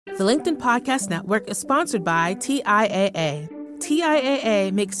The LinkedIn Podcast Network is sponsored by TIAA.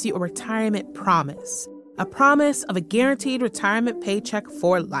 TIAA makes you a retirement promise, a promise of a guaranteed retirement paycheck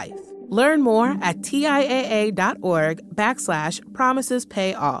for life. Learn more at TIAA.org/promises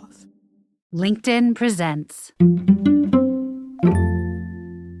pay off. LinkedIn presents.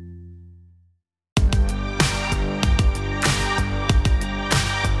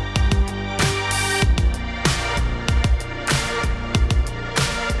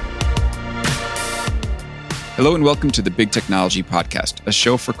 Hello and welcome to the Big Technology Podcast, a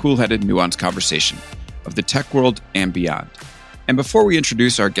show for cool-headed, nuanced conversation of the tech world and beyond. And before we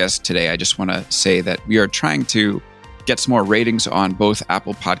introduce our guest today, I just want to say that we are trying to get some more ratings on both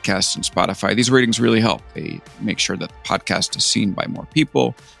Apple Podcasts and Spotify. These ratings really help. They make sure that the podcast is seen by more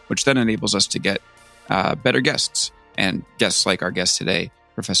people, which then enables us to get better guests, and guests like our guest today,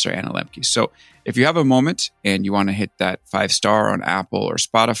 Professor Anna Lembke. So if you have a moment and you want to hit that 5-star on Apple or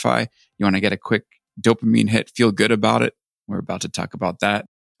Spotify, you want to get a quick dopamine hit, feel good about it. We're about to talk about that.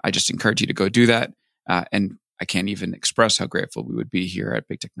 I just encourage you to go do that. And I can't even express how grateful we would be here at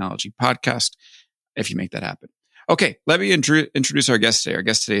Big Technology Podcast if you make that happen. Okay, let me introduce our guest today. Our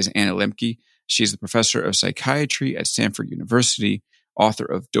guest today is Anna Lembke. She's the professor of psychiatry at Stanford University, author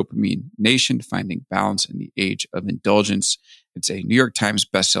of Dopamine Nation, Finding Balance in the Age of Indulgence. It's a New York Times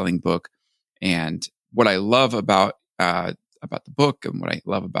bestselling book. And what I love about the book, and what I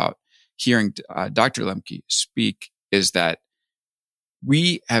love about hearing Dr. Lembke speak, is that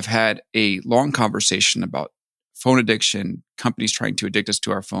we have had a long conversation about phone addiction, companies trying to addict us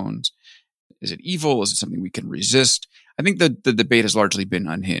to our phones. Is it evil? Is it something we can resist? I think the debate has largely been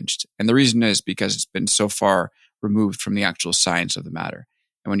unhinged. And the reason is because it's been so far removed from the actual science of the matter.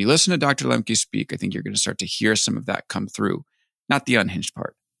 And when you listen to Dr. Lembke speak, I think you're going to start to hear some of that come through. Not the unhinged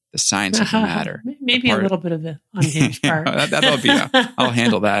part, the science of the matter. Maybe a little bit of the unhinged part. That'll be. I'll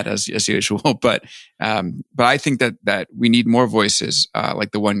handle that as usual. But I think that we need more voices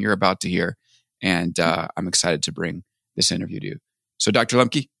like the one you're about to hear, and I'm excited to bring this interview to you. So, Dr.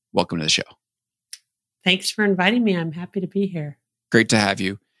 Lembke, welcome to the show. Thanks for inviting me. I'm happy to be here. Great to have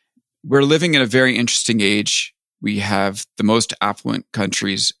you. We're living in a very interesting age. We have the most affluent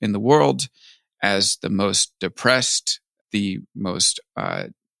countries in the world as the most depressed, the most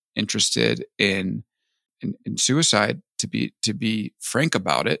interested in suicide, to be frank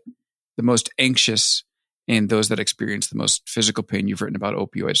about it, the most anxious, and those that experience the most physical pain. You've written about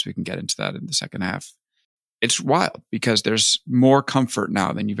opioids. We can get into that in the second half. It's wild because there's more comfort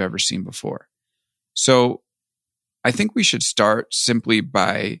now than you've ever seen before. So I think we should start simply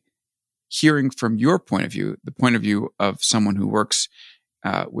by hearing from your point of view, the point of view of someone who works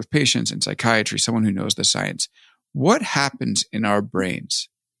with patients in psychiatry, someone who knows the science. What happens in our brains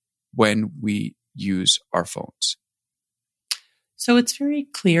when we use our phones? So it's very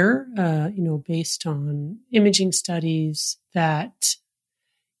clear, based on imaging studies, that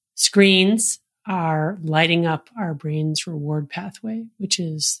screens are lighting up our brain's reward pathway, which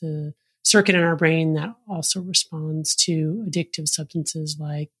is the circuit in our brain that also responds to addictive substances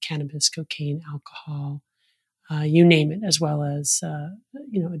like cannabis, cocaine, alcohol, you name it, as well as,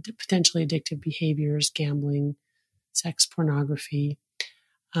 potentially addictive behaviors, gambling, sex, pornography.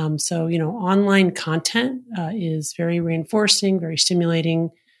 Online content is very reinforcing, very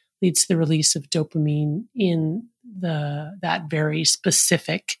stimulating, leads to the release of dopamine in that very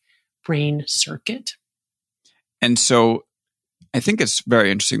specific brain circuit. And so I think it's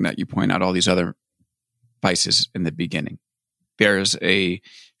very interesting that you point out all these other vices in the beginning. There's a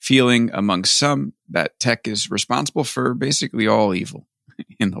feeling among some that tech is responsible for basically all evil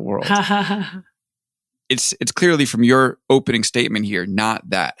in the world. It's clearly from your opening statement here, not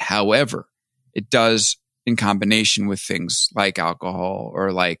that. However, it does, in combination with things like alcohol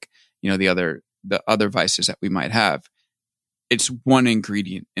or like, the other vices that we might have, it's one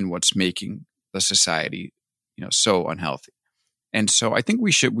ingredient in what's making the society, so unhealthy. And so I think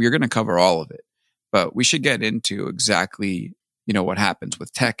we're going to cover all of it, but we should get into exactly, what happens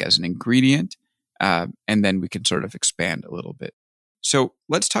with tech as an ingredient. And then we can sort of expand a little bit. So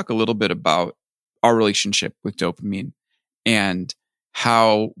let's talk a little bit about our relationship with dopamine and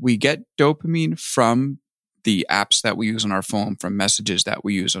how we get dopamine from the apps that we use on our phone, from messages that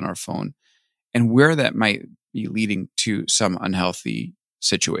we use on our phone, and where that might be leading to some unhealthy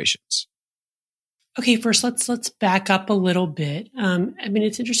situations. Okay, first let's back up a little bit.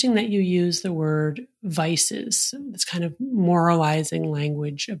 It's interesting that you use the word vices. It's kind of moralizing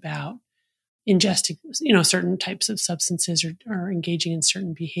language about ingesting, certain types of substances or engaging in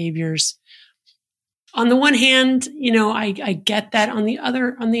certain behaviors. on the one hand, I get that. On the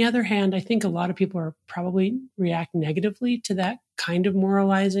other hand, I think a lot of people are probably react negatively to that kind of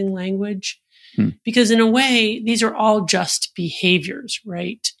moralizing language, because in a way, these are all just behaviors,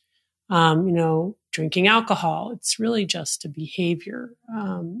 right? Drinking alcohol, it's really just a behavior.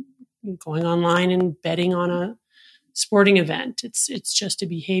 Going online and betting on a sporting event, it's just a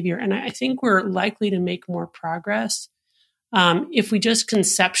behavior. And I think we're likely to make more progress if we just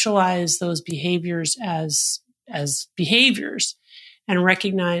conceptualize those behaviors as behaviors and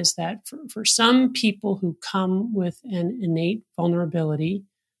recognize that for some people who come with an innate vulnerability,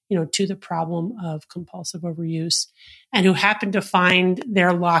 to the problem of compulsive overuse, and who happen to find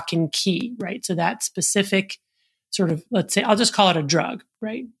their lock and key, right? So that specific sort of, let's say, I'll just call it a drug,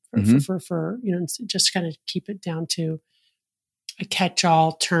 right? For just kind of keep it down to a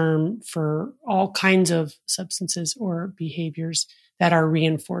catch-all term for all kinds of substances or behaviors that are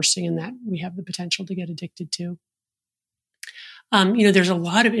reinforcing and that we have the potential to get addicted to. There's a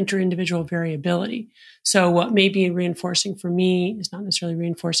lot of inter-individual variability. So what may be reinforcing for me is not necessarily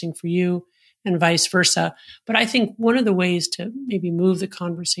reinforcing for you, and vice versa. But I think one of the ways to maybe move the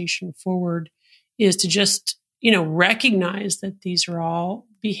conversation forward is to just, recognize that these are all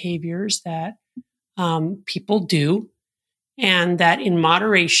behaviors that people do, and that in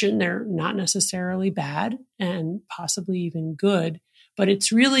moderation, they're not necessarily bad and possibly even good. But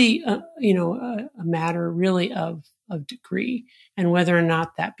it's really, a matter really of degree, and whether or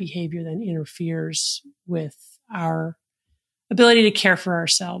not that behavior then interferes with our ability to care for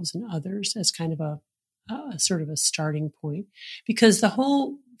ourselves and others as kind of a sort of a starting point. Because the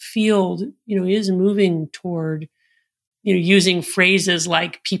whole field, is moving toward, using phrases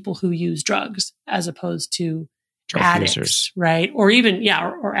like people who use drugs as opposed to drug addicts, users, right? Or even,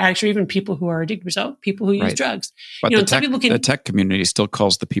 or addicts, or even people who are addicted, so people who use drugs. But the tech community still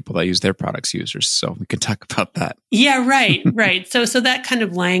calls the people that use their products users. So we can talk about that. Yeah, right, right. So that kind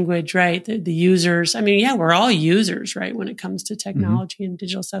of language, right? The users, we're all users, right? When it comes to technology and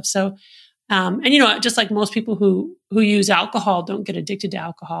digital stuff. So, just like most people who use alcohol don't get addicted to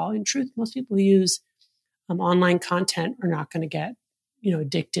alcohol. In truth, most people who use online content are not going to get,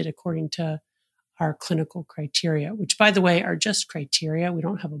 addicted according to our clinical criteria, which, by the way, are just criteria. We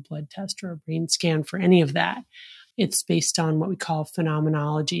don't have a blood test or a brain scan for any of that. It's based on what we call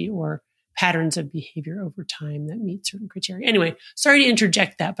phenomenology, or patterns of behavior over time that meet certain criteria. Anyway, sorry to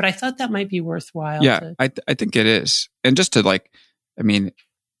interject that, but I thought that might be worthwhile. Yeah, I think it is. And just to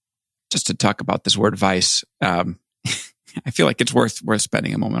just to talk about this word vice, I feel like it's worth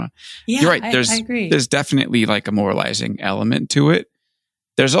spending a moment on. Yeah, you're right. I agree. There's definitely like a moralizing element to it.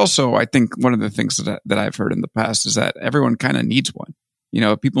 There's also, I think, one of the things that I've heard in the past is that everyone kind of needs one.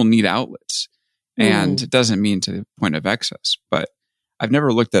 People need outlets, and it doesn't mean to the point of excess. But I've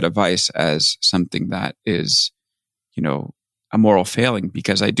never looked at a vice as something that is, a moral failing,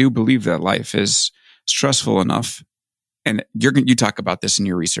 because I do believe that life is stressful enough. And you talk about this in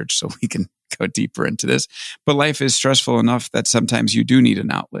your research, so we can go deeper into this. But life is stressful enough that sometimes you do need an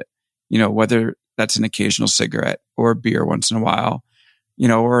outlet, whether that's an occasional cigarette or a beer once in a while,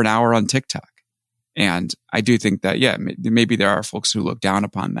 or an hour on TikTok. And I do think that, maybe there are folks who look down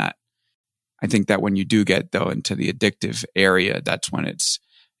upon that. I think that when you do get, though, into the addictive area, that's when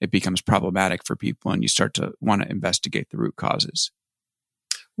it becomes problematic for people, and you start to want to investigate the root causes.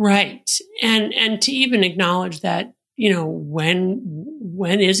 Right. And to even acknowledge that,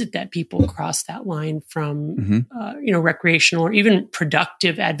 when is it that people cross that line from, recreational or even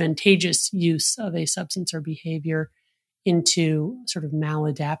productive, advantageous use of a substance or behavior into sort of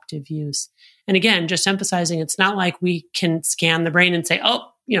maladaptive use. And again, just emphasizing, it's not like we can scan the brain and say,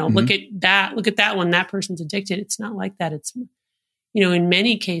 look at that one, that person's addicted. It's not like that. It's, in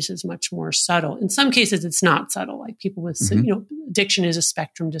many cases, much more subtle. In some cases, it's not subtle. Like people with, addiction is a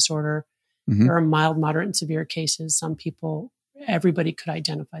spectrum disorder. There are mild, moderate, and severe cases. Some people, everybody could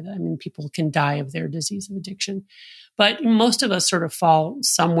identify that. People can die of their disease of addiction. But most of us sort of fall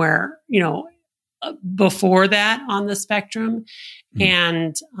somewhere, before that on the spectrum.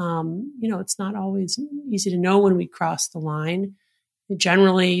 And, it's not always easy to know when we cross the line.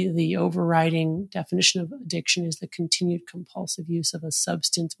 Generally, the overriding definition of addiction is the continued compulsive use of a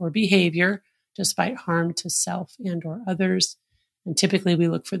substance or behavior despite harm to self and or others. And typically we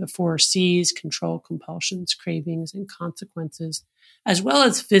look for the 4 C's: control, compulsions, cravings, and consequences, as well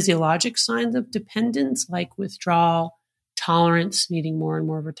as physiologic signs of dependence like withdrawal, tolerance, needing more and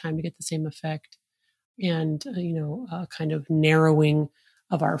more over time to get the same effect, and, a kind of narrowing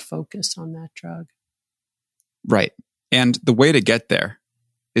of our focus on that drug. Right. And the way to get there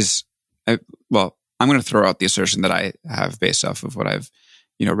is, I'm going to throw out the assertion that I have based off of what I've,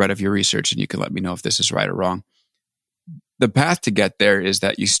 read of your research, and you can let me know if this is right or wrong. The path to get there is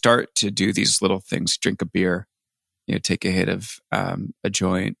that you start to do these little things, drink a beer, take a hit of a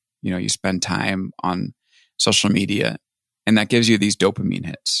joint, you spend time on social media, and that gives you these dopamine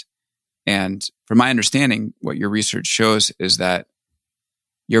hits. And from my understanding, what your research shows is that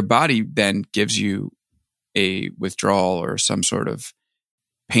your body then gives you a withdrawal or some sort of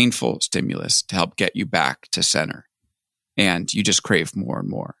painful stimulus to help get you back to center. And you just crave more and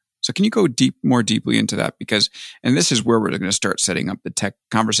more. So can you go more deeply into that? And this is where we're going to start setting up the tech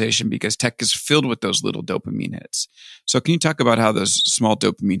conversation, because tech is filled with those little dopamine hits. So can you talk about how those small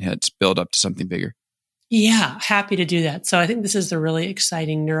dopamine hits build up to something bigger? Yeah, happy to do that. So I think this is the really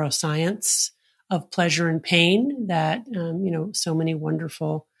exciting neuroscience of pleasure and pain that, so many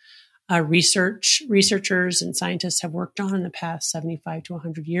wonderful researchers and scientists have worked on in the past 75 to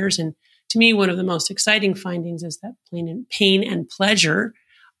 100 years. And to me, one of the most exciting findings is that pain and pleasure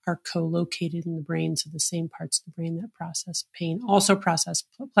are co-located in the brain. So the same parts of the brain that process pain also process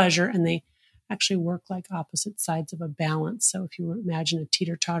pleasure, and they actually work like opposite sides of a balance. So if you imagine a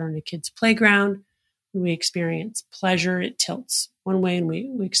teeter-totter in a kid's playground, when we experience pleasure, it tilts one way, and we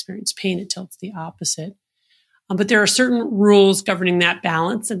experience pain, it tilts the opposite. But there are certain rules governing that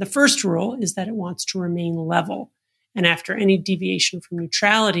balance. And the first rule is that it wants to remain level. And after any deviation from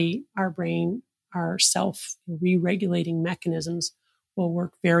neutrality, our brain, our self-re-regulating mechanisms will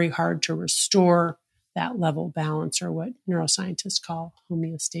work very hard to restore that level balance, or what neuroscientists call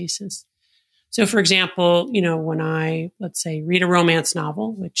homeostasis. So, for example, when I, let's say, read a romance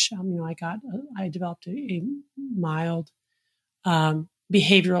novel, which, I developed a mild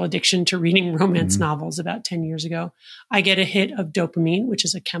behavioral addiction to reading romance novels about 10 years ago. I get a hit of dopamine, which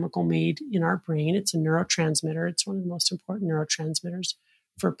is a chemical made in our brain. It's a neurotransmitter. It's one of the most important neurotransmitters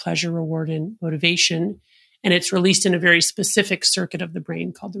for pleasure, reward, and motivation. And it's released in a very specific circuit of the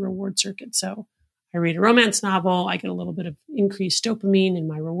brain called the reward circuit. So I read a romance novel, I get a little bit of increased dopamine in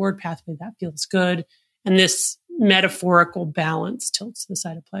my reward pathway. That feels good. And this metaphorical balance tilts to the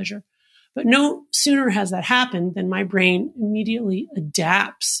side of pleasure. But no sooner has that happened than my brain immediately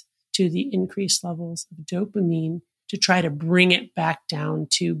adapts to the increased levels of dopamine to try to bring it back down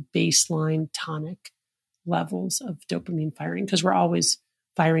to baseline tonic levels of dopamine firing, because we're always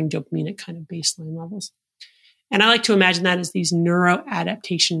firing dopamine at kind of baseline levels. And I like to imagine that as these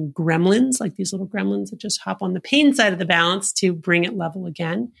neuroadaptation gremlins, like these little gremlins that just hop on the pain side of the balance to bring it level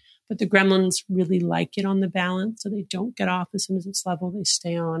again. But the gremlins really like it on the balance, so they don't get off as soon as it's level. They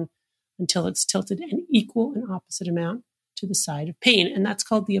stay on until it's tilted an equal and opposite amount to the side of pain. And that's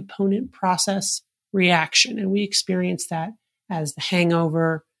called the opponent process reaction. And we experience that as the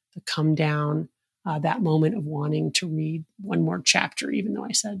hangover, the come down, that moment of wanting to read one more chapter, even though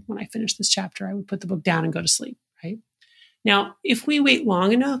I said when I finished this chapter, I would put the book down and go to sleep, right? Now, if we wait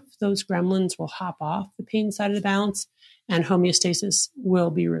long enough, those gremlins will hop off the pain side of the balance and homeostasis will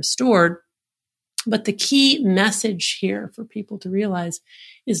be restored. But the key message here for people to realize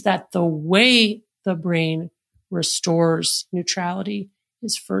is that the way the brain restores neutrality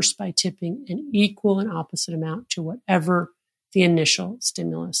is first by tipping an equal and opposite amount to whatever the initial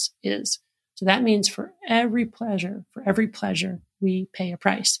stimulus is. So that means for every pleasure, we pay a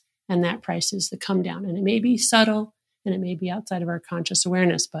price. And that price is the come down. And it may be subtle and it may be outside of our conscious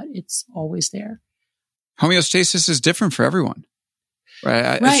awareness, but it's always there. Homeostasis is different for everyone.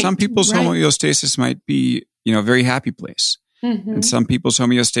 Right. Some people's homeostasis might be, a very happy place. Mm-hmm. And some people's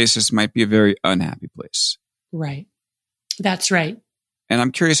homeostasis might be a very unhappy place. Right. That's right. And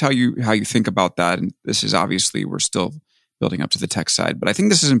I'm curious how you think about that. And this is obviously, we're still building up to the tech side, but I think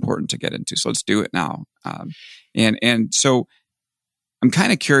this is important to get into. So let's do it now. And so I'm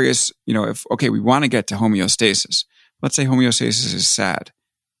kind of curious, we want to get to homeostasis. Let's say homeostasis is sad.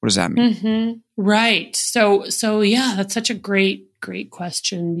 What does that mean? Mm-hmm. Right. So yeah, that's such a great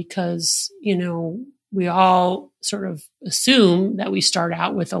question, because, we all sort of assume that we start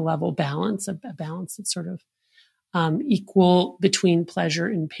out with a level balance, a balance that's sort of equal between pleasure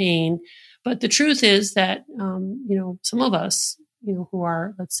and pain. But the truth is that, some of us, who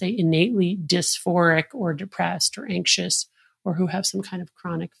are, let's say, innately dysphoric or depressed or anxious, or who have some kind of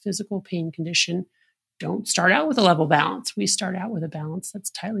chronic physical pain condition, don't start out with a level balance. We start out with a balance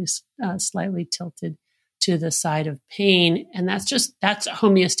that's slightly tilted to the side of pain. And that's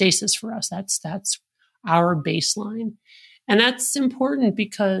homeostasis for us. That's our baseline. And that's important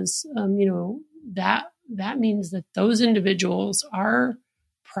because, that means that those individuals are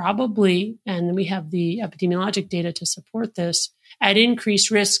probably, and we have the epidemiologic data to support this, at increased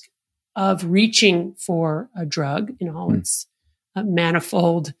risk of reaching for a drug in all its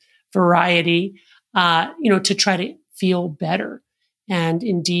manifold variety, to try to feel better. And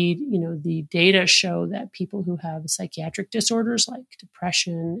indeed, the data show that people who have psychiatric disorders like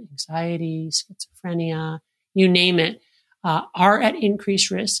depression, anxiety, schizophrenia, you name it, are at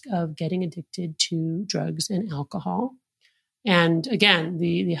increased risk of getting addicted to drugs and alcohol. And again,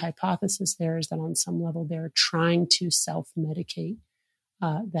 the hypothesis there is that on some level they're trying to self-medicate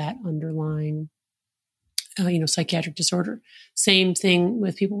that underlying psychiatric disorder. Same thing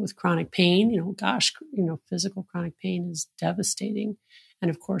with people with chronic pain. Physical chronic pain is devastating. And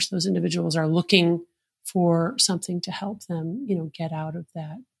of course, those individuals are looking for something to help them, get out of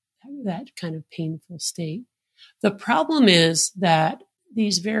that kind of painful state. The problem is that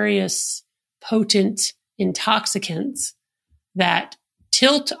these various potent intoxicants that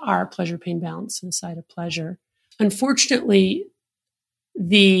tilt our pleasure-pain balance to the side of pleasure, unfortunately,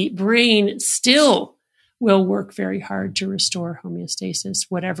 the brain still will work very hard to restore homeostasis,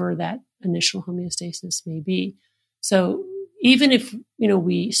 whatever that initial homeostasis may be. So even if,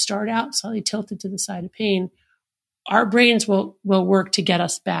 we start out slightly tilted to the side of pain, our brains will work to get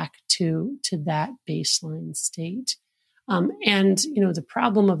us back to that baseline state. And the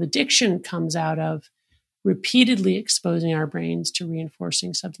problem of addiction comes out of repeatedly exposing our brains to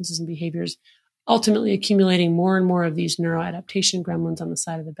reinforcing substances and behaviors, ultimately accumulating more and more of these neuroadaptation gremlins on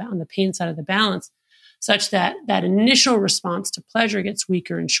the pain side of the balance, such that that initial response to pleasure gets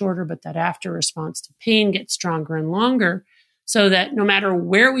weaker and shorter, but that after response to pain gets stronger and longer, so that no matter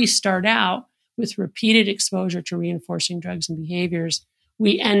where we start out with repeated exposure to reinforcing drugs and behaviors,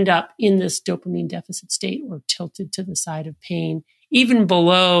 we end up in this dopamine deficit state or tilted to the side of pain, even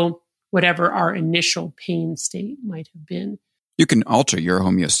below whatever our initial pain state might have been. You can alter your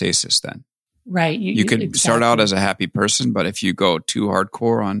homeostasis then. Right. You could exactly. start out as a happy person, but if you go too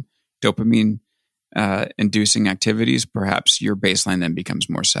hardcore on dopamine inducing activities, perhaps your baseline then becomes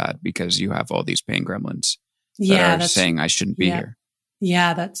more sad because you have all these pain gremlins that are saying, I shouldn't be here.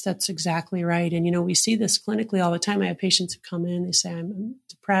 Yeah, that's exactly right. And, we see this clinically all the time. I have patients who come in, they say, I'm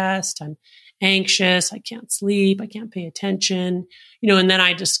depressed, I'm anxious, I can't sleep, I can't pay attention, and then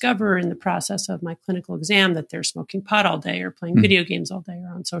I discover in the process of my clinical exam that they're smoking pot all day or playing video games all day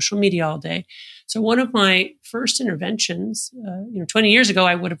or on social media all day. So one of my first interventions, 20 years ago,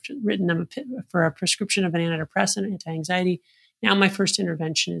 I would have written them for a prescription of an antidepressant, anti-anxiety. Now my first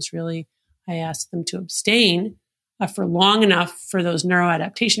intervention is really, I ask them to abstain for long enough for those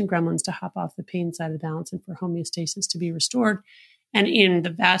neuroadaptation gremlins to hop off the pain side of the balance and for homeostasis to be restored. And in the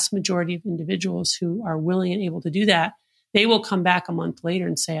vast majority of individuals who are willing and able to do that, they will come back a month later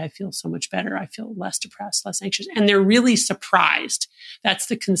and say, I feel so much better. I feel less depressed, less anxious. And they're really surprised. That's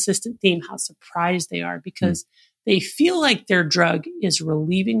the consistent theme, how surprised they are, because they feel like their drug is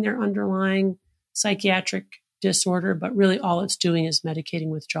relieving their underlying psychiatric disorder, but really all it's doing is medicating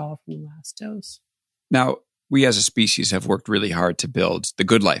withdrawal from the last dose. Now, we as a species have worked really hard to build the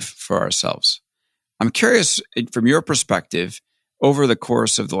good life for ourselves. I'm curious, from your perspective, over the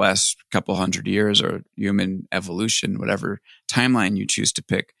course of the last couple hundred years or human evolution, whatever timeline you choose to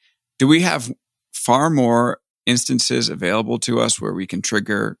pick, do we have far more instances available to us where we can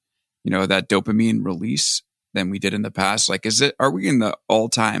trigger, that dopamine release than we did in the past? Like, are we in the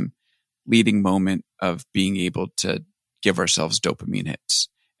all-time leading moment of being able to give ourselves dopamine hits?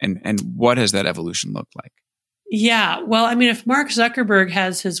 And what has that evolution looked like? Yeah. Well, if Mark Zuckerberg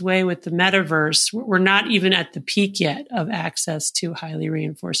has his way with the metaverse, we're not even at the peak yet of access to highly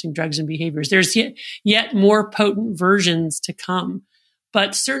reinforcing drugs and behaviors. There's yet more potent versions to come.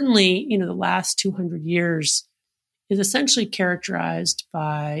 But certainly, the last 200 years is essentially characterized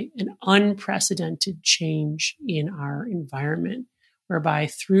by an unprecedented change in our environment, whereby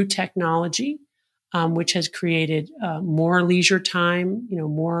through technology, which has created more leisure time,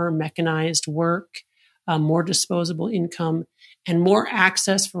 more mechanized work, more disposable income, and more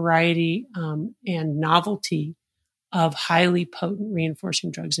access, variety, and novelty of highly potent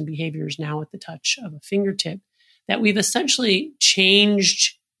reinforcing drugs and behaviors now at the touch of a fingertip, that we've essentially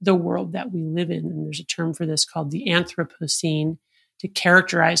changed the world that we live in. And there's a term for this called the Anthropocene to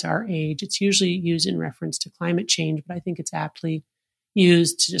characterize our age. It's usually used in reference to climate change, but I think it's aptly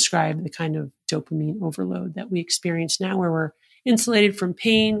used to describe the kind of dopamine overload that we experience now, where we're insulated from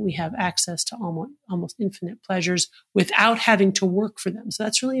pain. We have access to almost infinite pleasures without having to work for them. So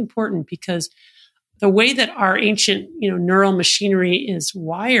that's really important, because the way that our ancient, neural machinery is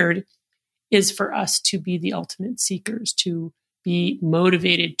wired is for us to be the ultimate seekers, to be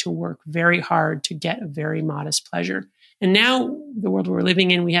motivated to work very hard to get a very modest pleasure. And now the world we're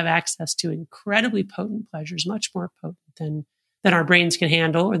living in, we have access to incredibly potent pleasures, much more potent than our brains can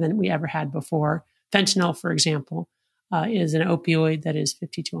handle or than we ever had before. Fentanyl, for example, is an opioid that is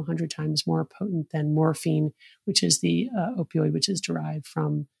 50 to 100 times more potent than morphine, which is the opioid which is derived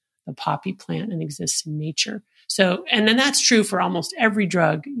from the poppy plant and exists in nature. So, and then that's true for almost every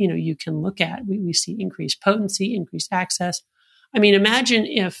drug, you can look at. We see increased potency, increased access. I mean, imagine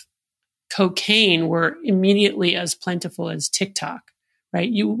if cocaine were immediately as plentiful as TikTok, right?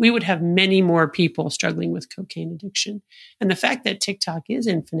 We would have many more people struggling with cocaine addiction. And the fact that TikTok is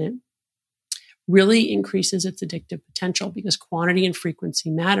infinite really increases its addictive potential because quantity and frequency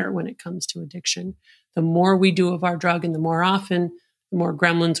matter when it comes to addiction. The more we do of our drug and the more often, the more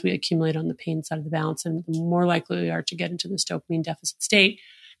gremlins we accumulate on the pain side of the balance, and the more likely we are to get into this dopamine deficit state.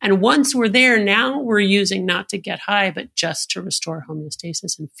 And once we're there, now we're using not to get high, but just to restore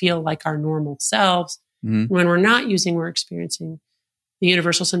homeostasis and feel like our normal selves. Mm-hmm. When we're not using, we're experiencing the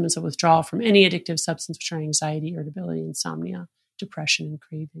universal symptoms of withdrawal from any addictive substance, which are anxiety, irritability, insomnia, depression, and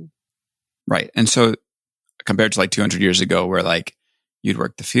craving. Right. And so compared to like 200 years ago where like you'd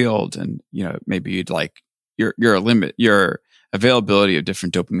work the field and, maybe you'd like your availability of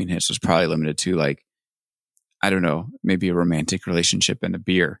different dopamine hits was probably limited to like, I don't know, maybe a romantic relationship and a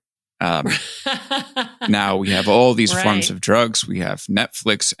beer. Now we have all these forms of drugs. We have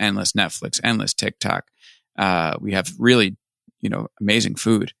endless Netflix, endless TikTok. We have really, amazing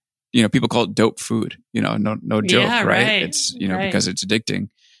food. People call it dope food, no joke, right? It's, because it's addicting.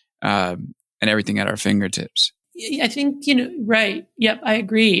 And everything at our fingertips. I think, right. Yep, I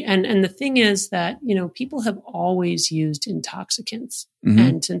agree. And the thing is that, people have always used intoxicants. Mm-hmm.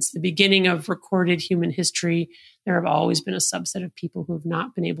 And since the beginning of recorded human history, there have always been a subset of people who have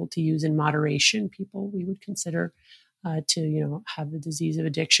not been able to use in moderation, people we would consider to, have the disease of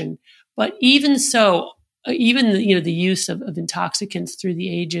addiction. But even so, even, the use of intoxicants through the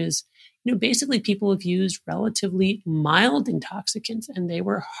ages, basically people have used relatively mild intoxicants and they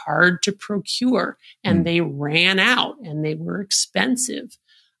were hard to procure and they ran out and they were expensive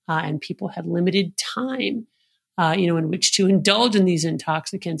and people had limited time, in which to indulge in these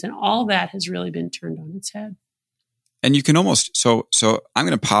intoxicants. And all that has really been turned on its head. And you can almost, so I'm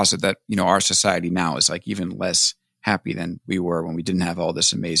going to posit that, our society now is like even less happy than we were when we didn't have all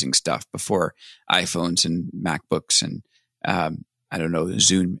this amazing stuff before iPhones and MacBooks and, I don't know,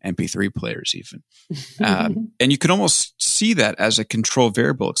 Zune MP3 players even. And you can almost see that as a control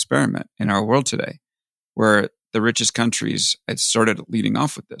variable experiment in our world today, where the richest countries, I started leading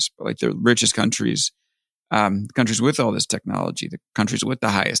off with this, but like the richest countries, countries with all this technology, the countries with the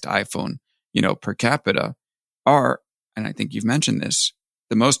highest iPhone, per capita are, and I think you've mentioned this,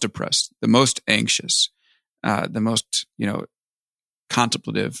 the most depressed, the most anxious, the most,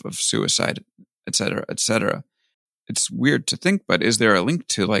 contemplative of suicide, et cetera, et cetera. It's weird to think, but is there a link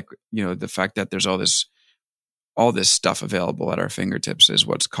to like, the fact that there's all this stuff available at our fingertips is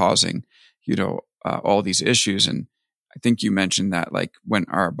what's causing, all these issues. And I think you mentioned that like when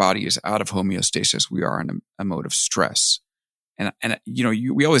our body is out of homeostasis, we are in a mode of stress. And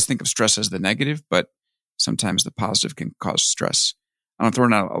we always think of stress as the negative, but sometimes the positive can cause stress. I'm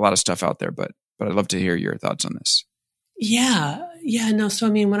throwing out a lot of stuff out there, but I'd love to hear your thoughts on this. Yeah. No. So,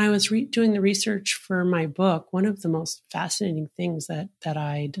 I mean, when I was doing the research for my book, one of the most fascinating things that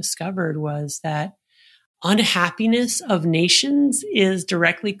I discovered was that unhappiness of nations is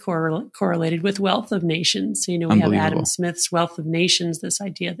directly correlated with wealth of nations. So, we have Adam Smith's Wealth of Nations, this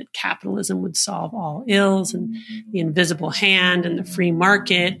idea that capitalism would solve all ills and the invisible hand and the free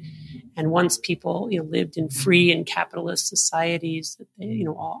market. And once people, lived in free and capitalist societies, that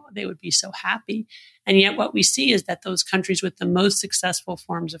they would be so happy. And yet what we see is that those countries with the most successful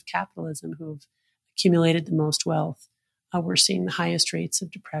forms of capitalism who have accumulated the most wealth, we're seeing the highest rates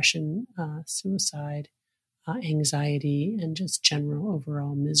of depression, suicide, anxiety, and just general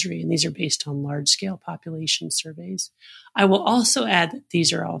overall misery. And these are based on large-scale population surveys. I will also add that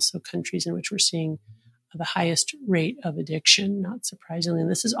these are also countries in which we're seeing the highest rate of addiction, not surprisingly.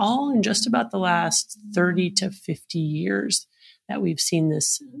 And this is all in just about the last 30 to 50 years that we've seen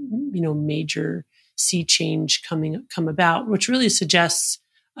this, major sea change come about, which really suggests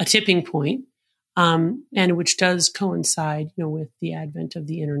a tipping point, and which does coincide, with the advent of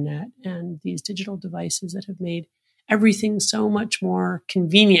the internet and these digital devices that have made everything so much more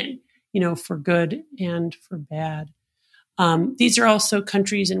convenient, for good and for bad. These are also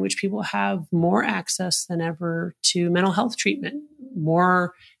countries in which people have more access than ever to mental health treatment.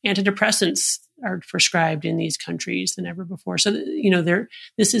 More antidepressants are prescribed in these countries than ever before. So,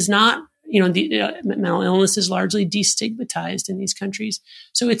 this is not, the mental illness is largely destigmatized in these countries.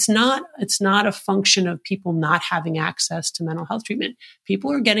 So it's not a function of people not having access to mental health treatment.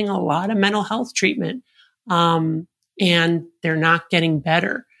 People are getting a lot of mental health treatment, and they're not getting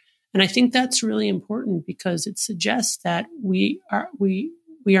better. And I think that's really important because it suggests that we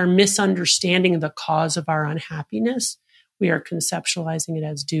are misunderstanding the cause of our unhappiness. We are conceptualizing it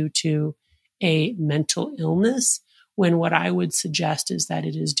as due to a mental illness, when what I would suggest is that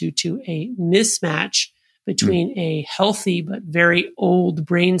it is due to a mismatch between a healthy but very old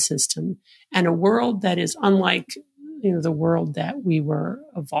brain system and a world that is unlike, the world that we were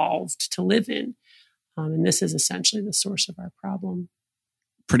evolved to live in. And this is essentially the source of our problem.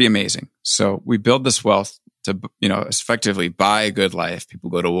 Pretty amazing. So we build this wealth to, effectively buy a good life. People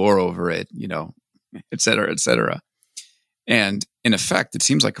go to war over it, et cetera, et cetera. And in effect, it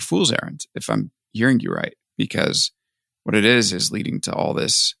seems like a fool's errand, if I'm hearing you right, because what it is leading to all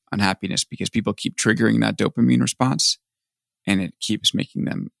this unhappiness because people keep triggering that dopamine response and it keeps making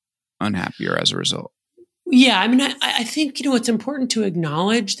them unhappier as a result. Yeah. I mean, I think, it's important to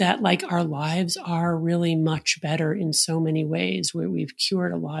acknowledge that our lives are really much better in so many ways where we've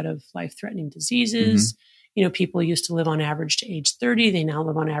cured a lot of life-threatening diseases. Mm-hmm. People used to live on average to age 30. They now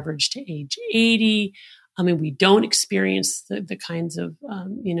live on average to age 80. I mean, we don't experience the kinds of,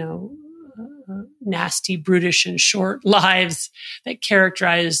 nasty, brutish, and short lives that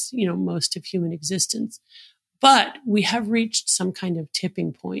characterize, most of human existence. But we have reached some kind of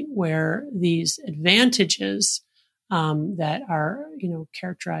tipping point where these advantages that are,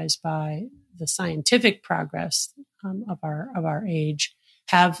 characterized by the scientific progress of our age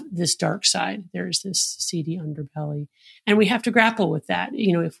have this dark side. There's this seedy underbelly, and we have to grapple with that.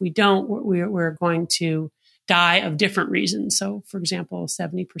 If we don't, we're going to die of different reasons. So, for example,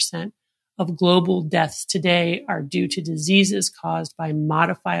 70% of global deaths today are due to diseases caused by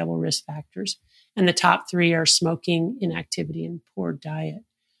modifiable risk factors. And the top 3 are smoking, inactivity, and poor diet.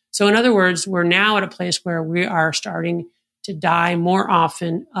 So in other words, we're now at a place where we are starting to die more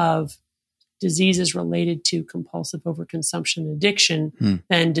often of diseases related to compulsive overconsumption and addiction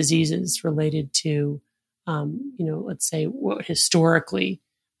than diseases related to, let's say what historically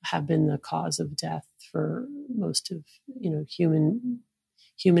have been the cause of death for most of,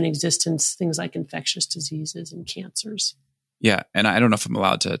 human existence, things like infectious diseases and cancers. Yeah. And I don't know if I'm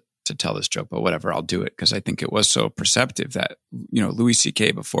allowed to tell this joke, but whatever, I'll do it because I think it was so perceptive that, Louis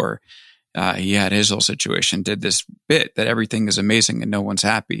C.K. before he had his whole situation did this bit that everything is amazing and no one's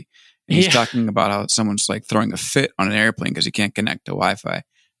happy. And he's talking about how someone's throwing a fit on an airplane because he can't connect to Wi-Fi. And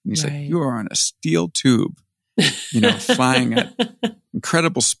he's like, you are on a steel tube, flying at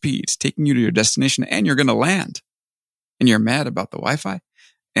incredible speeds, taking you to your destination and you're going to land and you're mad about the Wi-Fi.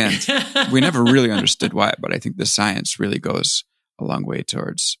 And we never really understood why, but I think the science really goes a long way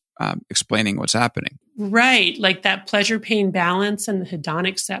towards explaining what's happening. Right. Like that pleasure-pain balance and the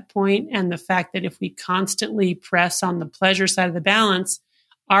hedonic set point, and the fact that if we constantly press on the pleasure side of the balance,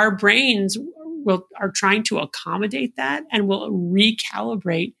 our brains are trying to accommodate that and will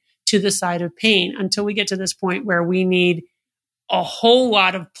recalibrate to the side of pain until we get to this point where we need a whole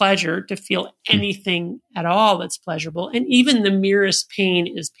lot of pleasure to feel anything at all that's pleasurable. And even the merest pain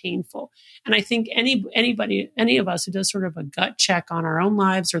is painful. And I think any of us who does sort of a gut check on our own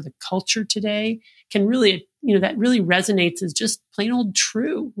lives or the culture today can really, that really resonates as just plain old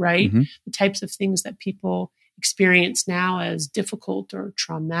true, right? Mm-hmm. The types of things that people experience now as difficult or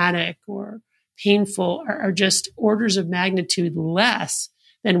traumatic or painful are just orders of magnitude less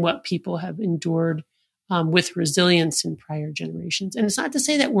than what people have endured with resilience in prior generations. And it's not to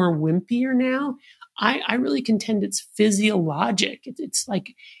say that we're wimpier now. I really contend it's physiologic.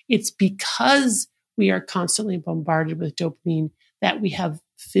 It's because we are constantly bombarded with dopamine that we have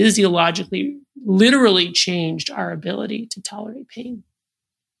physiologically, literally changed our ability to tolerate pain.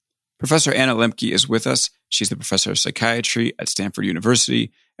 Professor Anna Lembke is with us. She's the professor of psychiatry at Stanford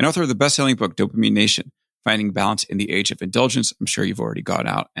University and author of the best-selling book, Dopamine Nation, Finding Balance in the Age of Indulgence. I'm sure you've already gone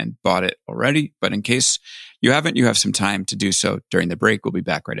out and bought it already, but in case you haven't, you have some time to do so during the break. We'll be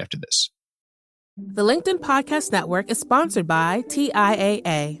back right after this. The LinkedIn Podcast Network is sponsored by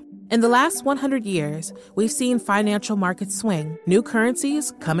TIAA. In the last 100 years, we've seen financial markets swing, new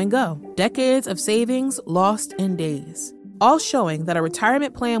currencies come and go, decades of savings lost in days, all showing that a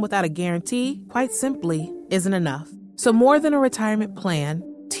retirement plan without a guarantee, quite simply, isn't enough. So more than a retirement plan,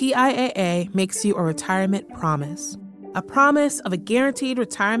 TIAA makes you a retirement promise. A promise of a guaranteed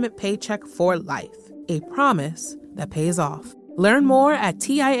retirement paycheck for life. A promise that pays off. Learn more at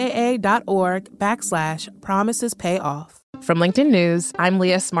TIAA.org/promisespayoff. From LinkedIn News, I'm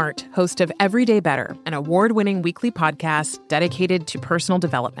Leah Smart, host of Everyday Better, an award-winning weekly podcast dedicated to personal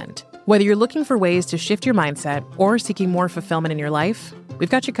development. Whether you're looking for ways to shift your mindset or seeking more fulfillment in your life,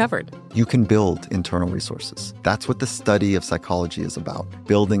 we've got you covered. You can build internal resources. That's what the study of psychology is about,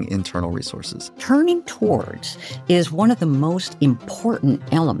 building internal resources. Turning towards is one of the most important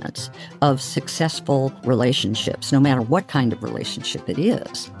elements of successful relationships, no matter what kind of relationship it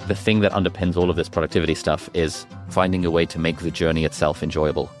is. The thing that underpins all of this productivity stuff is finding a way to make the journey itself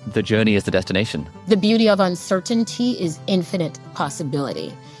enjoyable. The journey is the destination. The beauty of uncertainty is infinite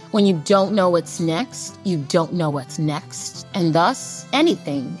possibility. When you don't know what's next, you don't know what's next. And thus,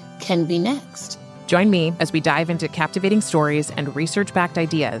 anything can be next. Join me as we dive into captivating stories and research-backed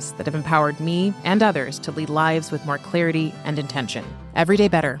ideas that have empowered me and others to lead lives with more clarity and intention. Everyday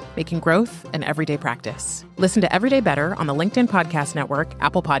Better, making growth an everyday practice. Listen to Everyday Better on the LinkedIn Podcast Network,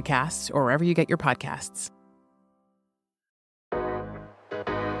 Apple Podcasts, or wherever you get your podcasts.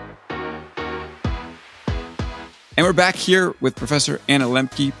 And we're back here with Professor Anna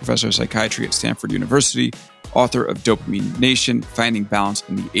Lembke, professor of psychiatry at Stanford University, author of Dopamine Nation, Finding Balance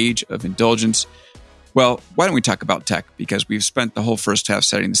in the Age of Indulgence. Well, why don't we talk about tech? Because we've spent the whole first half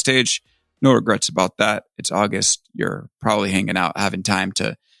setting the stage. No regrets about that. It's August. You're probably hanging out, having time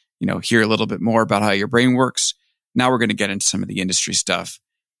to, hear a little bit more about how your brain works. Now we're going to get into some of the industry stuff.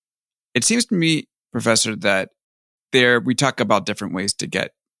 It seems to me, Professor, that we talk about different ways to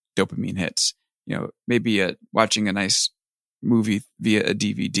get dopamine hits. Maybe watching a nice movie via a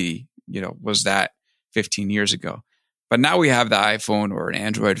DVD, was that 15 years ago. But now we have the iPhone or an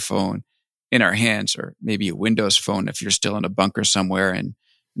Android phone in our hands, or maybe a Windows phone if you're still in a bunker somewhere in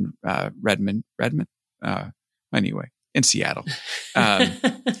Redmond, anyway, in Seattle.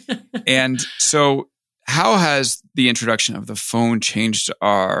 And so how has the introduction of the phone changed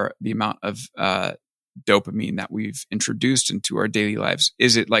the amount of dopamine that we've introduced into our daily lives?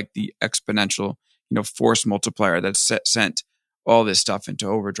 Is it like the exponential, force multiplier that's sent all this stuff into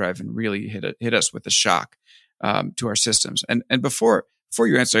overdrive and really hit us with a shock to our systems? And before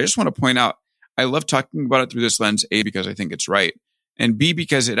you answer, I just want to point out, I love talking about it through this lens, A, because I think it's right, and B,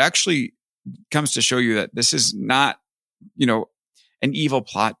 because it actually comes to show you that this is not, an evil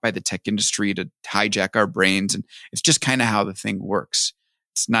plot by the tech industry to hijack our brains. And it's just kind of how the thing works.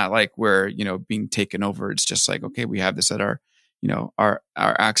 It's not like we're, being taken over. It's just like, okay, we have this at our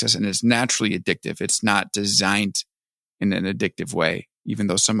access, and it's naturally addictive. It's not designed in an addictive way, even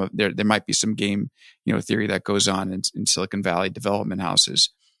though there might be some game, theory that goes on in Silicon Valley development houses,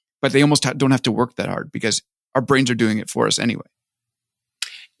 but they almost don't have to work that hard because our brains are doing it for us anyway.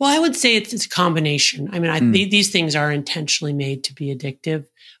 Well, I would say it's a combination. I mean, these things are intentionally made to be addictive,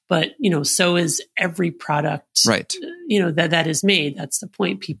 but, so is every product, right? That is made. That's the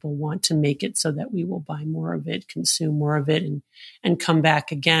point. People want to make it so that we will buy more of it, consume more of it, and come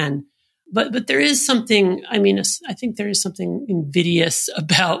back again. But there is something, I think there is something invidious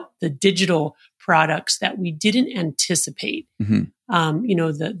about the digital products that we didn't anticipate. Mm-hmm.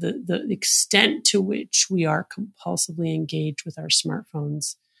 The extent to which we are compulsively engaged with our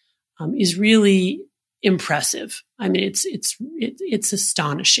smartphones is really impressive. I mean, it's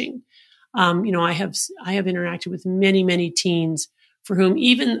astonishing. I have interacted with many, many teens for whom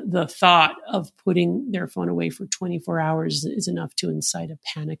even the thought of putting their phone away for 24 hours is enough to incite a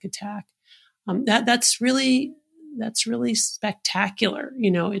panic attack. That's really spectacular.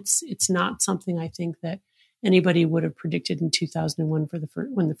 It's not something I think that anybody would have predicted in 2001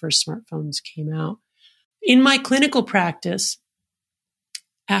 when the first smartphones came out. In my clinical practice,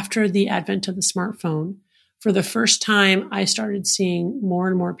 after the advent of the smartphone, for the first time, I started seeing more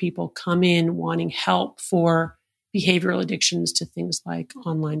and more people come in wanting help for behavioral addictions to things like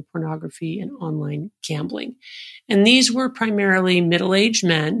online pornography and online gambling. And these were primarily middle-aged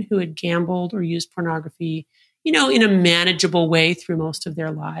men who had gambled or used pornography, in a manageable way through most of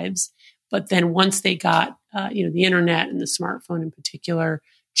their lives. But then once they got, the internet and the smartphone in particular,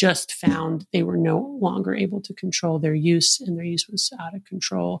 just found they were no longer able to control their use, and their use was out of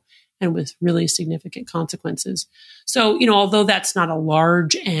control and with really significant consequences. So, although that's not a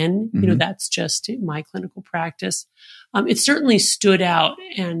large N, mm-hmm. That's just my clinical practice. It certainly stood out,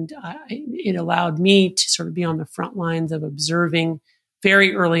 and it allowed me to sort of be on the front lines of observing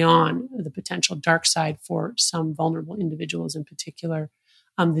very early on the potential dark side for some vulnerable individuals in particular,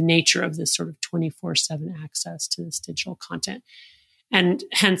 the nature of this sort of 24/7 access to this digital content. And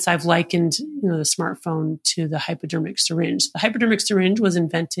hence I've likened, the smartphone to the hypodermic syringe. The hypodermic syringe was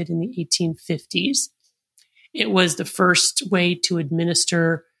invented in the 1850s. It was the first way to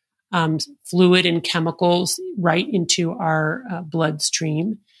administer fluid and chemicals right into our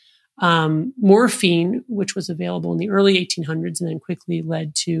bloodstream. Morphine, which was available in the early 1800s and then quickly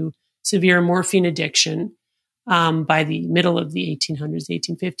led to severe morphine addiction, by the middle of the 1800s,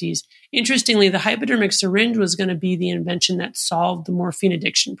 1850s. Interestingly, the hypodermic syringe was going to be the invention that solved the morphine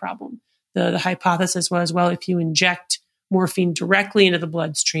addiction problem. The hypothesis was, well, if you inject morphine directly into the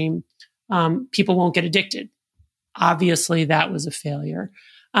bloodstream, people won't get addicted. Obviously, that was a failure.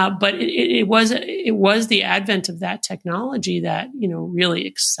 But it was the advent of that technology that, really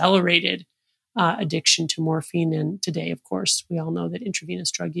accelerated addiction to morphine. And today, of course, we all know that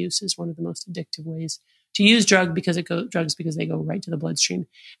intravenous drug use is one of the most addictive ways to use drugs because they go right to the bloodstream.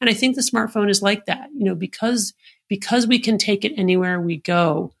 And I think the smartphone is like that, because we can take it anywhere we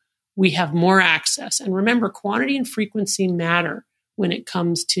go, we have more access. And remember, quantity and frequency matter when it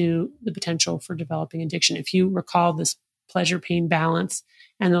comes to the potential for developing addiction. If you recall this pleasure-pain balance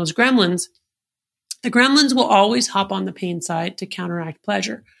and those gremlins, the gremlins will always hop on the pain side to counteract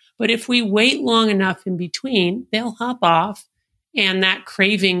pleasure. But if we wait long enough in between, they'll hop off and that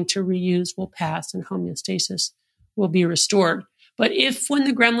craving to reuse will pass and homeostasis will be restored. But if when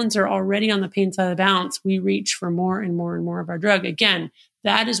the gremlins are already on the pain side of the balance, we reach for more and more and more of our drug, again,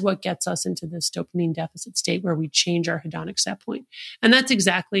 that is what gets us into this dopamine deficit state where we change our hedonic set point. And that's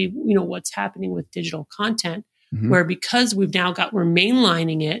exactly, what's happening with digital content, where because we're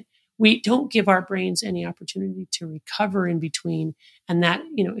mainlining it, we don't give our brains any opportunity to recover in between. And that,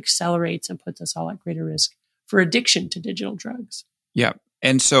 accelerates and puts us all at greater risk for addiction to digital drugs. Yeah.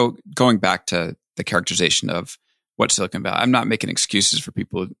 And so going back to the characterization of what Silicon Valley, I'm not making excuses for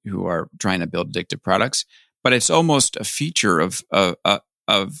people who are trying to build addictive products, but it's almost a feature of the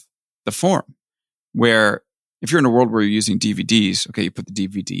form where if you're in a world where you're using DVDs, okay, you put the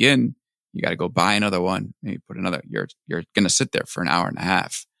DVD in, you got to go buy another one, maybe put another, you're going to sit there for an hour and a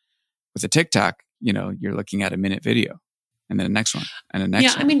half. With a TikTok, you're looking at a minute video and then the next one and the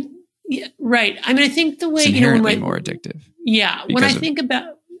next one. Right. I think the way, it's inherently more addictive. Yeah. When I think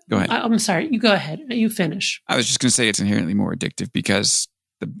about, go ahead. I'm sorry, you go ahead. You finish. I was just going to say it's inherently more addictive because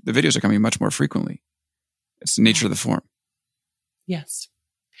the videos are coming much more frequently. It's the nature of the form. Yes.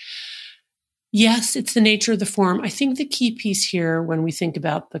 Yes, it's the nature of the form. I think the key piece here when we think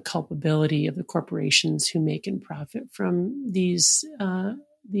about the culpability of the corporations who make and profit from these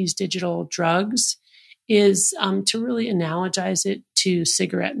digital drugs is to really analogize it to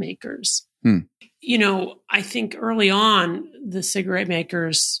cigarette makers. I think early on, the cigarette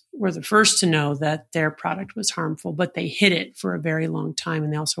makers were the first to know that their product was harmful, but they hid it for a very long time,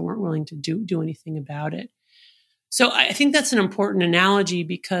 and they also weren't willing to do anything about it. So I think that's an important analogy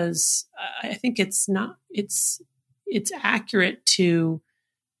because I think it's accurate to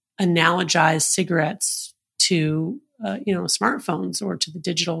analogize cigarettes to smartphones or to the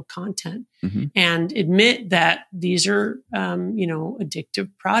digital content and admit that these are addictive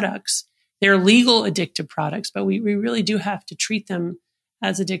products. They're legal addictive products, but we really do have to treat them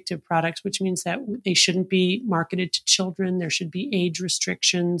as addictive products, which means that they shouldn't be marketed to children. There should be age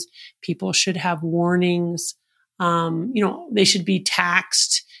restrictions. People should have warnings. They should be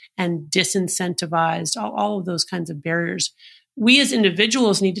taxed and disincentivized, all of those kinds of barriers. We as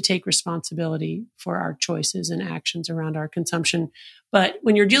individuals need to take responsibility for our choices and actions around our consumption. But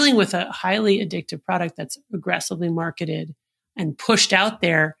when you're dealing with a highly addictive product that's aggressively marketed and pushed out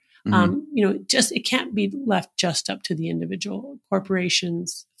there, it can't be left just up to the individual.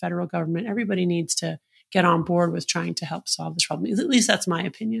 Corporations, federal government, everybody needs to get on board with trying to help solve this problem. At least that's my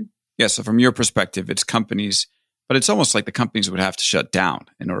opinion. Yeah. So from your perspective, it's companies, but it's almost like the companies would have to shut down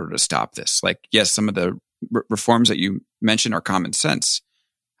in order to stop this. Like, yes, some of the reforms that you mentioned are common sense.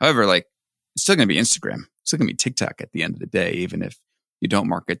 However, it's still going to be Instagram. It's still going to be TikTok at the end of the day, even if you don't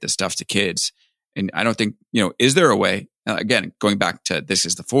market this stuff to kids. And I don't think, is there a way, again, going back to this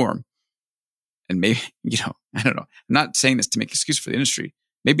is the form, and maybe, I don't know. I'm not saying this to make excuse for the industry.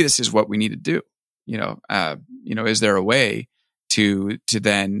 Maybe this is what we need to do. Is there a way to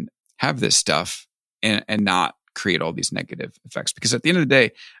then have this stuff and not create all these negative effects? Because at the end of the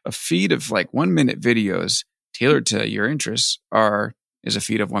day, a feed of 1 minute videos tailored to your interests is a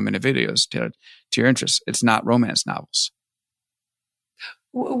feed of 1 minute videos tailored to your interests. It's not romance novels.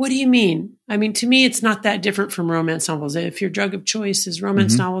 What do you mean? To me, it's not that different from romance novels. If your drug of choice is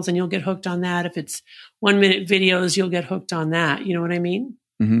romance novels, and you'll get hooked on that. If it's 1 minute videos, you'll get hooked on that. You know what I mean?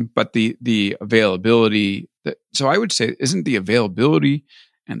 But the availability, so I would say, isn't the availability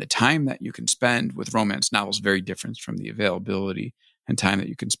and the time that you can spend with romance novels very different from the availability and time that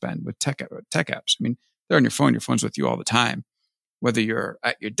you can spend with tech apps? They're on your phone. Your phone's with you all the time. Whether you're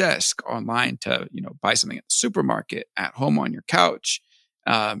at your desk, online to buy something at the supermarket, at home on your couch,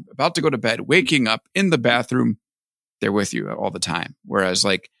 about to go to bed, waking up, in the bathroom, they're with you all the time. Whereas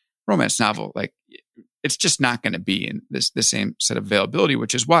romance novel, it's just not going to be in the same set of availability,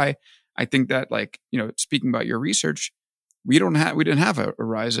 which is why I think that, like, speaking about your research, we didn't have a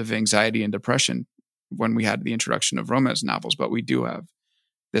rise of anxiety and depression when we had the introduction of romance novels, but we do have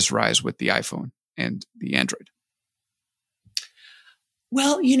this rise with the iPhone and the Android.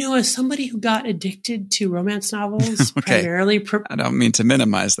 Well, as somebody who got addicted to romance novels, okay. primarily... I don't mean to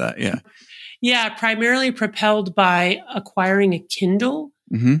minimize that, yeah. Yeah, primarily propelled by acquiring a Kindle,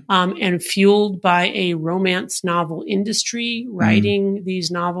 mm-hmm. And fueled by a romance novel industry, writing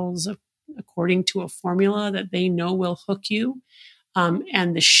these novels according to a formula that they know will hook you.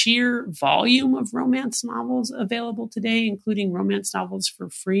 And the sheer volume of romance novels available today, including romance novels for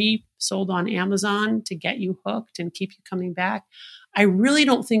free, sold on Amazon to get you hooked and keep you coming back, I really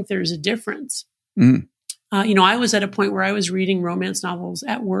don't think there's a difference. Mm. I was at a point where I was reading romance novels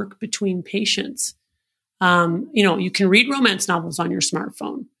at work between patients. You can read romance novels on your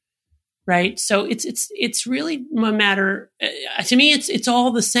smartphone, right? So it's really a matter. To me, it's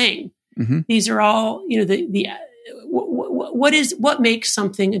all the same. Mm-hmm. These are all what makes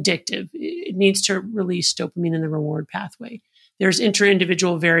something addictive. It needs to release dopamine in the reward pathway. There's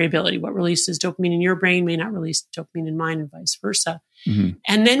inter-individual variability. What releases dopamine in your brain may not release dopamine in mine, and vice versa. Mm-hmm.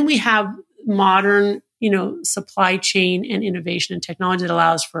 And then we have modern, supply chain and innovation and technology that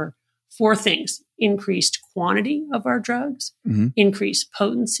allows for 4 things: increased quantity of our drugs, mm-hmm. increased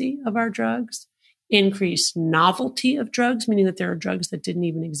potency of our drugs, increased novelty of drugs, meaning that there are drugs that didn't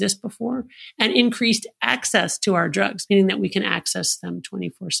even exist before, and increased access to our drugs, meaning that we can access them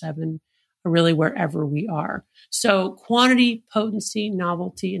 24/7, or really wherever we are. So quantity, potency,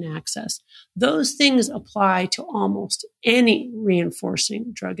 novelty, and access. Those things apply to almost any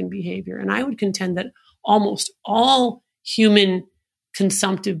reinforcing drug and behavior. And I would contend that almost all human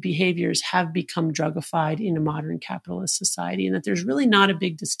consumptive behaviors have become drugified in a modern capitalist society, and that there's really not a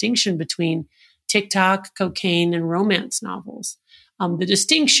big distinction between TikTok, cocaine, and romance novels. The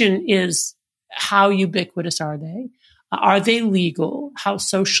distinction is how ubiquitous are they? Are they legal? How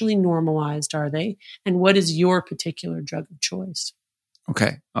socially normalized are they? And what is your particular drug of choice?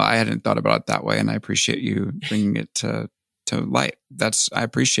 Okay. Well, I hadn't thought about it that way, and I appreciate you bringing it to light. I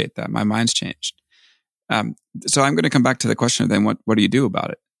appreciate that. My mind's changed. So I'm going to come back to the question of then what do you do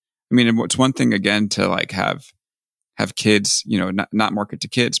about it? I mean, it's one thing, again, to like have kids, not market to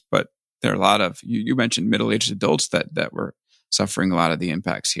kids, but there are a lot of, you mentioned middle-aged adults that were suffering a lot of the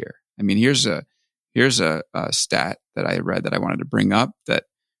impacts here. I mean, here's a stat that I read that I wanted to bring up that,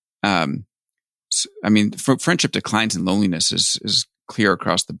 friendship declines and loneliness is clear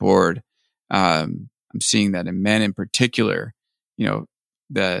across the board. I'm seeing that in men in particular,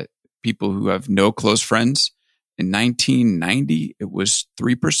 the people who have no close friends. In 1990, it was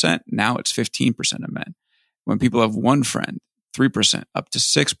 3%. Now it's 15% of men. When people have one friend, 3% up to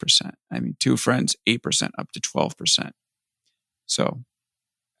 6%. I mean, 2 friends, 8% up to 12%. So,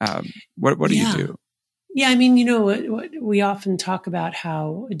 what do you do? Yeah, I mean, what we often talk about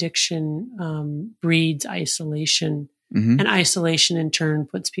how addiction breeds isolation, mm-hmm. and isolation in turn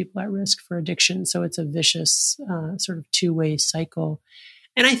puts people at risk for addiction. So it's a vicious sort of 2-way cycle.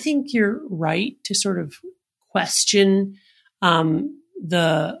 And I think you're right to sort of question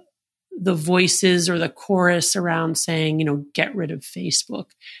the voices or the chorus around saying, get rid of Facebook.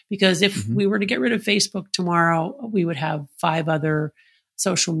 Because if mm-hmm. we were to get rid of Facebook tomorrow, we would have 5 other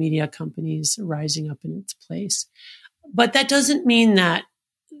social media companies rising up in its place. But that doesn't mean that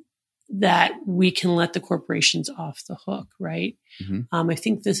we can let the corporations off the hook, right? Mm-hmm. I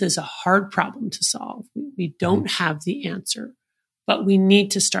think this is a hard problem to solve. We don't mm-hmm. have the answer, but we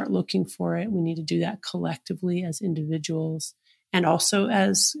need to start looking for it. We need to do that collectively as individuals, and also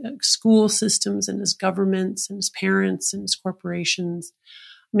as school systems, and as governments, and as parents, and as corporations.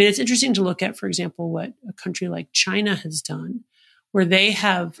 I mean, it's interesting to look at, for example, what a country like China has done, where they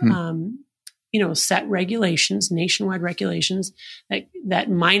have, set regulations, nationwide regulations that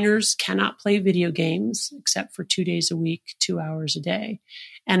minors cannot play video games except for 2 days a week, 2 hours a day.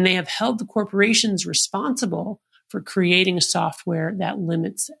 And they have held the corporations responsible for creating software that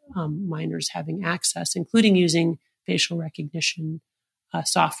limits minors having access, including using facial recognition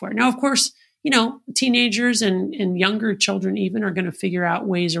software. Now, of course, teenagers and younger children even are going to figure out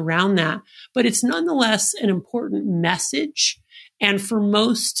ways around that, but it's nonetheless an important message. And for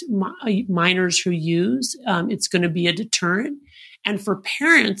most minors who use, it's going to be a deterrent. And for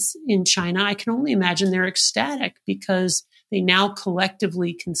parents in China, I can only imagine they're ecstatic because they now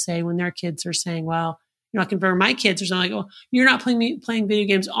collectively can say, when their kids are saying, well, I compare my kids or something, like, oh, you're not playing video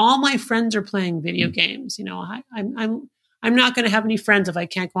games. All my friends are playing video games. I'm not going to have any friends if I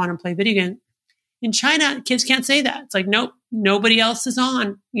can't go on and play video games. In China, kids can't say that. It's like, nope, nobody else is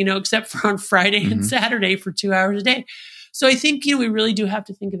on, except for on Friday mm-hmm. and Saturday for 2 hours a day. So I think, we really do have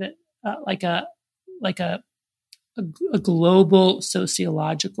to think of it a global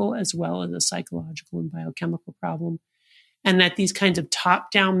sociological as well as a psychological and biochemical problem. And that these kinds of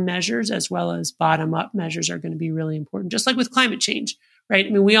top-down measures as well as bottom-up measures are going to be really important, just like with climate change, right? I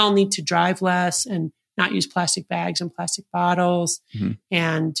mean, we all need to drive less and not use plastic bags and plastic bottles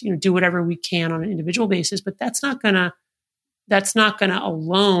and, do whatever we can on an individual basis. But that's not going to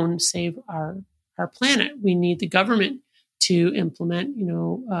alone save our planet. We need the government to implement,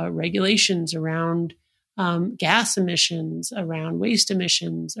 regulations around gas emissions, around waste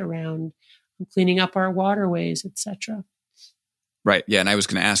emissions, around cleaning up our waterways, et cetera. Right. Yeah. And I was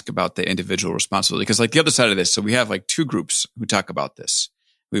going to ask about the individual responsibility because like the other side of this, so we have like two groups who talk about this.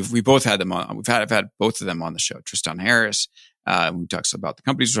 We both had them on. I've had both of them on the show. Tristan Harris, who talks about the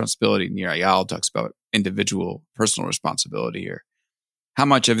company's responsibility. Nir Eyal talks about individual personal responsibility here. How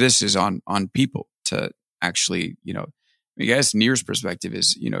much of this is on people to actually, I guess Nir's perspective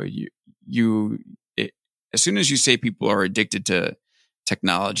is, as soon as you say people are addicted to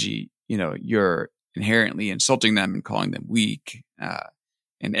technology, you're inherently insulting them and calling them weak.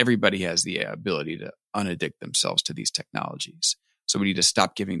 And everybody has the ability to unaddict themselves to these technologies. So we need to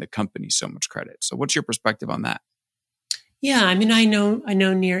stop giving the company so much credit. So what's your perspective on that? Yeah, I mean, I know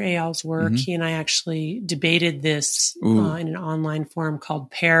Nir Eyal's work. He and I actually debated this in an online forum called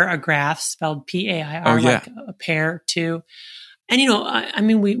Pair-A-Graph, spelled P-A-I-R, like a pair too.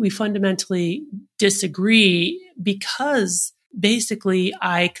 And, we fundamentally disagree because basically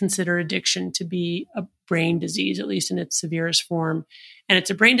I consider addiction to be a brain disease, at least in its severest form. And it's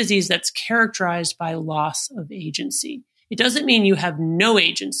a brain disease that's characterized by loss of agency. It doesn't mean you have no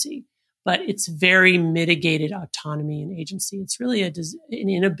agency, but it's very mitigated autonomy and agency. It's really an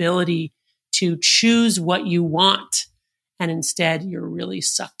inability to choose what you want. And instead, you're really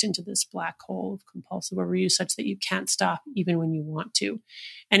sucked into this black hole of compulsive overuse such that you can't stop even when you want to.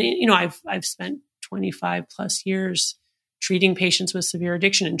 And, I've spent 25 plus years treating patients with severe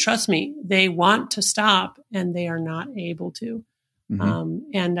addiction. And trust me, they want to stop and they are not able to.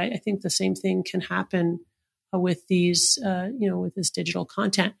 And I think the same thing can happen with these, with this digital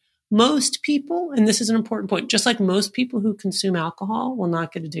content. Most people, and this is an important point, just like most people who consume alcohol will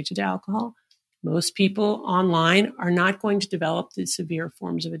not get addicted to alcohol, most people online are not going to develop the severe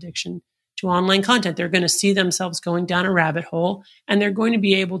forms of addiction to online content. They're going to see themselves going down a rabbit hole and they're going to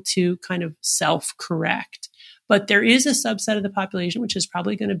be able to kind of self-correct. But there is a subset of the population, which is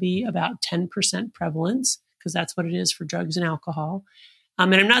probably going to be about 10% prevalence, because that's what it is for drugs and alcohol.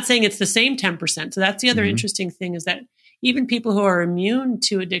 And I'm not saying it's the same 10%. So that's the other interesting thing is that even people who are immune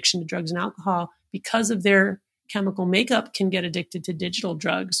to addiction to drugs and alcohol, because of their chemical makeup, can get addicted to digital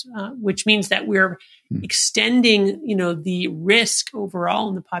drugs, which means that we're extending, the risk overall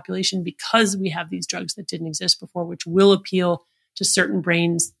in the population because we have these drugs that didn't exist before, which will appeal to certain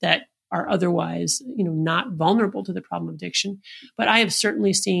brains that are otherwise, not vulnerable to the problem of addiction. But I have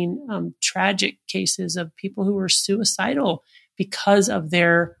certainly seen tragic cases of people who were suicidal because of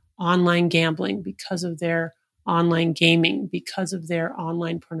their online gambling, because of their online gaming, because of their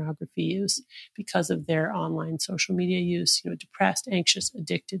online pornography use, because of their online social media use, depressed, anxious,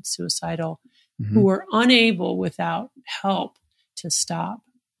 addicted, suicidal, who were unable without help to stop.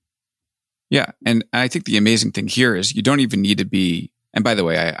 Yeah. And I think the amazing thing here is you don't even need to be, and by the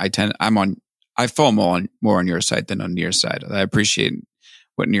way, I fall more on your side than on Nir's side. I appreciate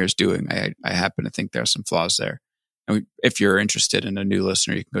what Nir's doing. I happen to think there are some flaws there. And if you're interested in a new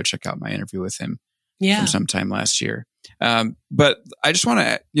listener, you can go check out my interview with him from sometime last year. But I just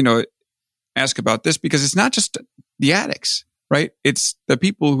want to, ask about this because it's not just the addicts, right? It's the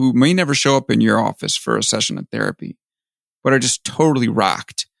people who may never show up in your office for a session of therapy, but are just totally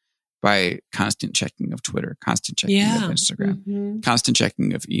rocked by constant checking of Twitter, constant checking of Instagram, constant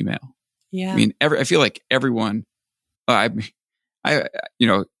checking of email. Yeah. I mean, I feel like everyone, I'm part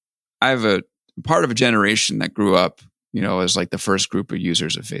of a generation that grew up, as like the first group of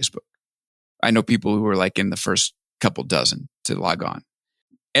users of Facebook. I know people who were like in the first couple dozen to log on.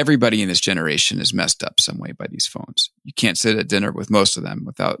 Everybody in this generation is messed up some way by these phones. You can't sit at dinner with most of them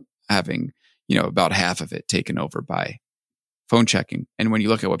without having, about half of it taken over by phone checking. And when you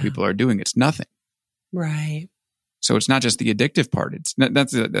look at what people are doing, it's nothing. Right. So it's not just the addictive part.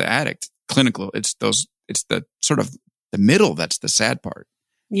 That's the addict clinical. It's the sort of the middle. That's the sad part.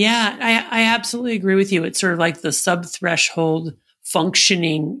 Yeah, I absolutely agree with you. It's sort of like the sub-threshold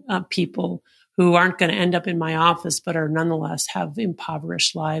functioning people who aren't going to end up in my office, but are nonetheless have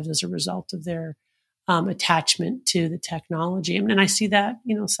impoverished lives as a result of their attachment to the technology. I mean, and I see that,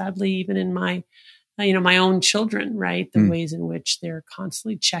 sadly, even in my my own children, right? The ways in which they're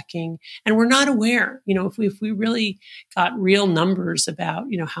constantly checking, and we're not aware, if we really got real numbers about,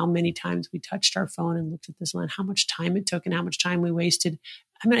 how many times we touched our phone and looked at this line, how much time it took and how much time we wasted.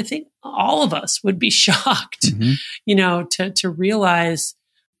 I mean, I think all of us would be shocked, to realize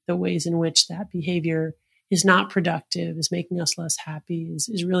the ways in which that behavior is not productive, is making us less happy,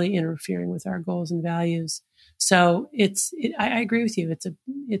 is really interfering with our goals and values. So I agree with you.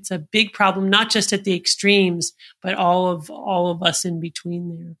 It's a big problem, not just at the extremes, but all of us in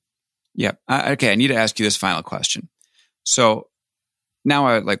between there. Yeah. Okay. I need to ask you this final question. So now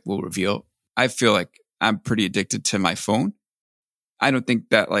I will reveal, I feel like I'm pretty addicted to my phone. I don't think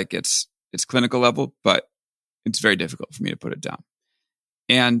that it's clinical level, but it's very difficult for me to put it down.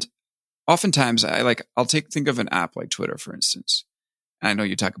 And oftentimes I'll think of an app like Twitter, for instance. I know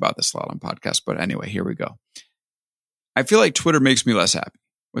you talk about this a lot on podcasts, but anyway, here we go. I feel like Twitter makes me less happy,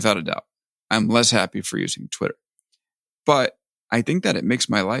 without a doubt. I'm less happy for using Twitter. But I think that it makes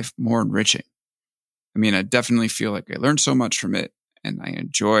my life more enriching. I mean, I definitely feel like I learned so much from it, and I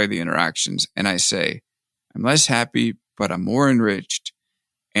enjoy the interactions. And I say, I'm less happy, but I'm more enriched.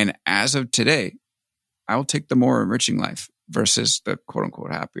 And as of today, I will take the more enriching life versus the quote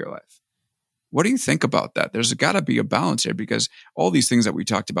unquote happier life. What do you think about that? There's got to be a balance here, because all these things that we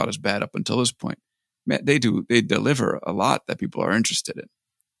talked about as bad up until this point, they deliver a lot that people are interested in.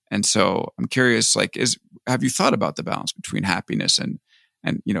 And so I'm curious, have you thought about the balance between happiness and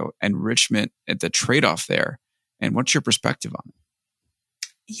enrichment and the trade-off there? And what's your perspective on it?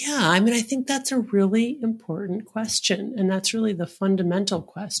 Yeah, I mean, I think that's a really important question. And that's really the fundamental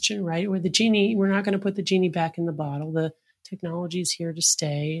question, right? Where we're not going to put the genie back in the bottle. The technology is here to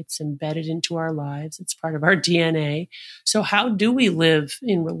stay. It's embedded into our lives. It's part of our DNA. So how do we live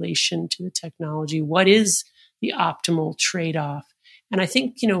in relation to the technology? What is the optimal trade-off? And I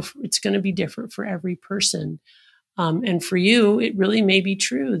think, it's going to be different for every person. And for you, it really may be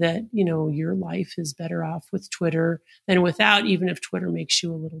true that, your life is better off with Twitter than without, even if Twitter makes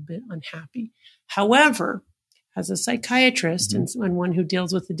you a little bit unhappy. However, as a psychiatrist and one who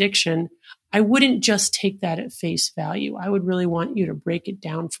deals with addiction, I wouldn't just take that at face value. I would really want you to break it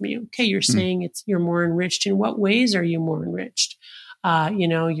down for me. Okay, you're saying you're more enriched. In what ways are you more enriched?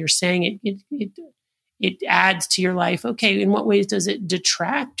 You're saying it adds to your life. Okay, in what ways does it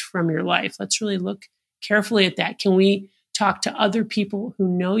detract from your life? Let's really look carefully at that. Can we talk to other people who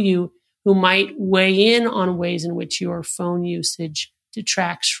know you, who might weigh in on ways in which your phone usage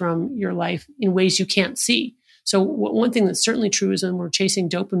detracts from your life in ways you can't see? So one thing that's certainly true is when we're chasing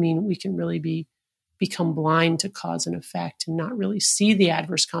dopamine, we can really become blind to cause and effect and not really see the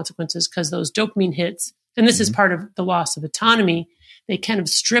adverse consequences, because those dopamine hits, and this is part of the loss of autonomy, they kind of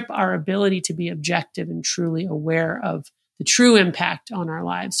strip our ability to be objective and truly aware of the true impact on our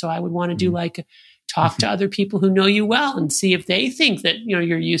lives. So I would want to do talk to other people who know you well and see if they think that, your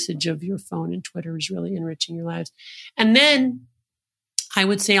usage of your phone and Twitter is really enriching your lives. And then I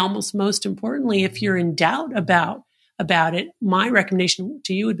would say, almost most importantly, if you're in doubt about it, my recommendation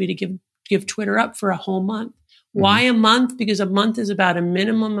to you would be to give Twitter up for a whole month. Why a month? Because a month is about a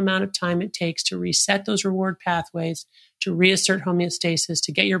minimum amount of time it takes to reset those reward pathways, to reassert homeostasis,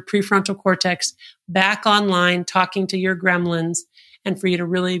 to get your prefrontal cortex back online, talking to your gremlins, and for you to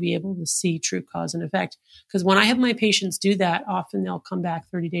really be able to see true cause and effect. Because when I have my patients do that, often they'll come back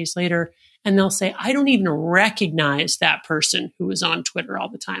 30 days later and they'll say, I don't even recognize that person who is on Twitter all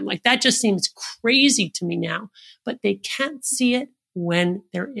the time. That just seems crazy to me now, but they can't see it when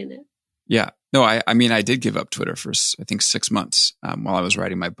they're in it. Yeah. No, I mean, I did give up Twitter for, I think, 6 months while I was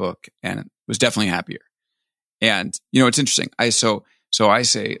writing my book, and was definitely happier. And, it's interesting. I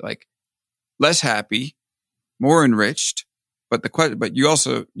say less happy, more enriched, but you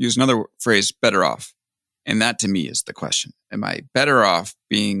also use another phrase, better off. And that to me is the question. Am I better off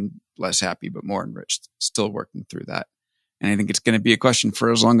being less happy, but more enriched? Still working through that. And I think it's going to be a question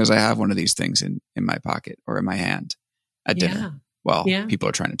for as long as I have one of these things in my pocket or in my hand at dinner while people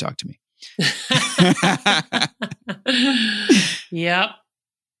are trying to talk to me. Yep.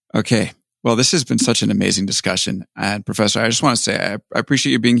 Okay. Well, this has been such an amazing discussion. And Professor, I just want to say I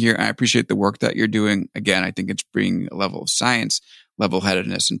appreciate you being here. I appreciate the work that you're doing. Again, I think it's bringing a level of science,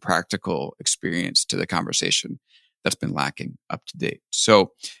 level-headedness, and practical experience to the conversation that's been lacking up to date.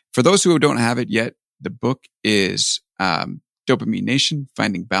 So for those who don't have it yet, the book is Dopamine Nation,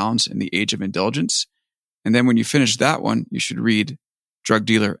 Finding Balance in the Age of Indulgence. And then when you finish that one, you should read Drug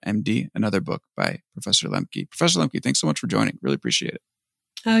Dealer, MD, another book by Professor Lemke. Professor Lemke, thanks so much for joining. Really appreciate it.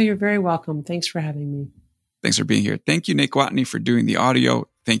 Oh, you're very welcome. Thanks for having me. Thanks for being here. Thank you, Nate Gwatney, for doing the audio.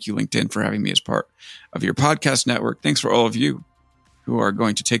 Thank you, LinkedIn, for having me as part of your podcast network. Thanks for all of you who are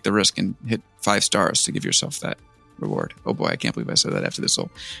going to take the risk and hit 5 stars to give yourself that reward. Oh boy, I can't believe I said that after this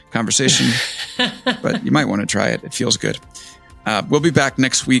whole conversation, but you might want to try it. It feels good. We'll be back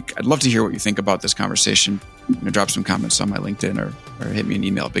next week. I'd love to hear what you think about this conversation. Drop some comments on my LinkedIn or hit me an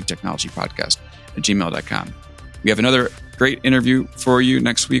email at bigtechnologypodcast@gmail.com. We have another great interview for you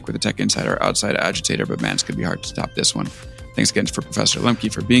next week with a tech insider outside agitator, but man, it's going to be hard to top this one. Thanks again for Professor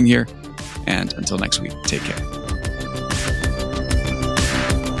Lemke for being here. And until next week, take care.